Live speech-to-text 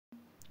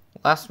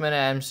Last minute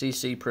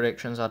MCC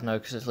predictions, I don't know,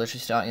 because it's literally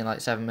starting in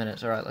like 7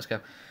 minutes. Alright, let's go.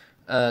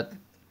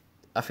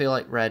 I feel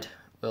like red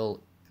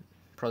will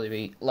probably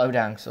be low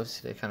down, because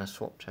obviously they kind of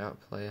swapped out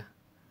a player.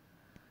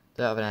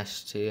 They don't have an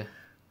S tier.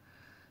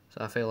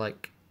 So I feel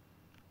like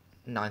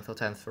 9th or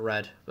 10th for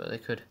red, but they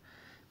could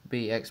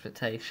beat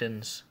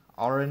expectations.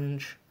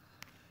 Orange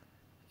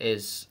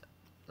is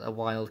a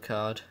wild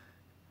card.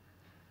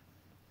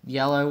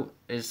 Yellow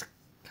is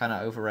kind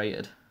of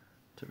overrated,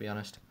 to be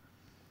honest.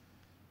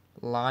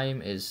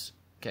 Lime is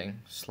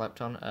getting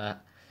slept on.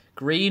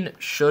 Green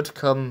should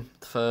come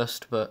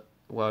first, but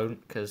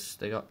won't, because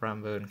they got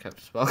Rambo and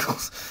Captain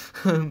Sparkles.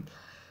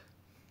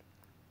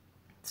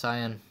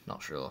 Cyan,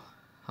 not sure.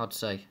 Hard to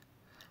say.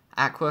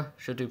 Aqua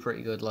should do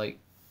pretty good, like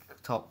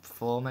top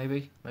 4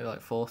 maybe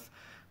like 4th.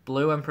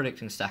 Blue, I'm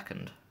predicting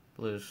 2nd.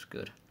 Blue's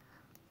good.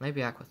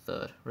 Maybe Aqua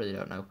 3rd, really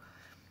don't know.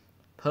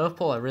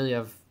 Purple, I really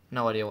have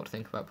no idea what to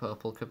think about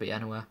purple, could be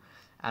anywhere.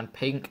 And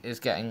pink is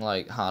getting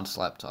like hard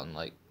slept on,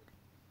 like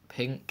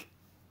pink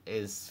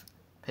is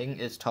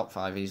top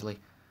 5 easily.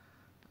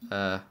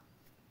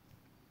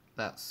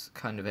 That's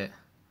kind of it.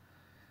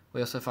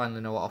 We also finally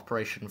know what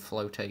Operation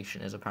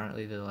Flotation is.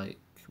 Apparently the like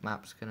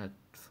map's gonna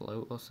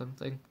float or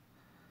something.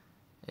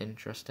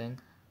 Interesting.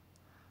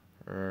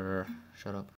 Shut up.